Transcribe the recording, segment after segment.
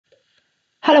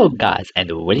Hello guys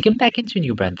and welcome back into a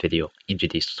new brand video. In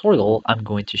today's tutorial, I'm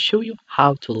going to show you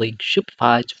how to link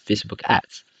Shopify to Facebook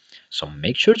ads. So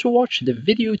make sure to watch the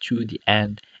video to the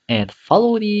end and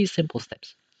follow these simple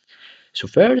steps. So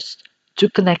first, to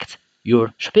connect your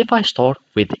Shopify store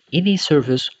with any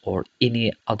service or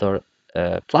any other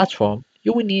platform,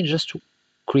 you will need just to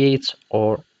create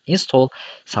or install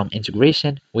some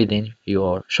integration within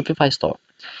your Shopify store.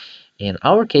 In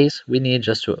our case, we need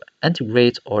just to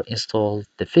integrate or install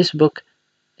the Facebook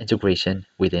integration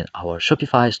within our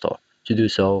Shopify store. To do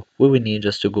so, we will need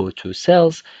just to go to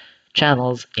Sales,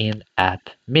 Channels, and App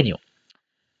menu.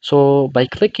 So by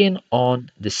clicking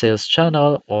on the sales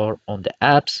channel or on the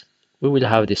apps, we will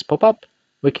have this pop-up.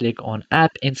 We click on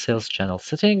App and Sales Channel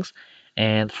Settings,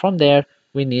 and from there,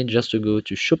 we need just to go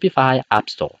to Shopify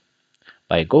App Store.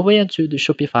 By going into the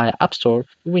Shopify App Store,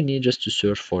 we need just to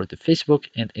search for the Facebook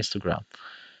and Instagram.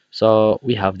 So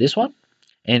we have this one,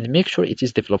 and make sure it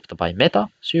is developed by Meta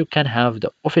so you can have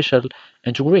the official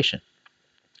integration.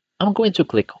 I'm going to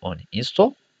click on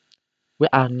install. We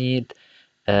are need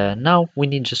Now we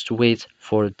need just to wait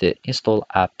for the install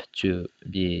app to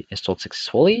be installed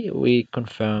successfully. We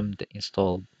confirm the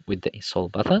install with the install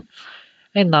button,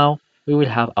 and now we will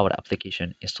have our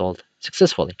application installed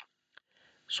successfully.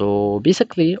 So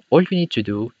basically, all you need to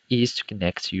do is to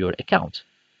connect your account.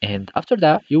 And after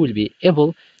that, you will be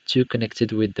able to connect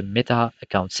it with the Meta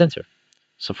Account Center.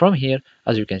 So from here,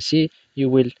 as you can see, you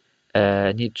will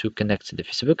need to connect the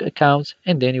Facebook account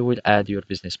and then you will add your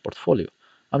business portfolio.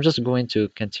 I'm just going to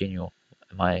continue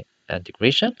my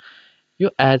integration.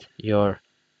 You add your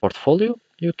portfolio,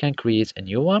 you can create a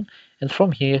new one, and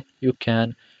from here you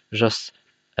can just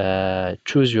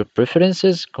choose your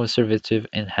preferences, conservative,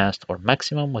 enhanced, or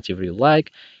maximum, whatever you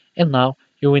like. And now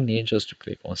you will need just to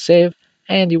click on save,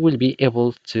 and you will be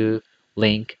able to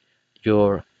link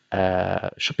your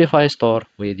Shopify store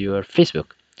with your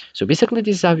Facebook. So basically,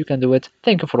 this is how you can do it.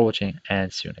 Thank you for watching,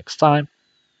 and see you next time.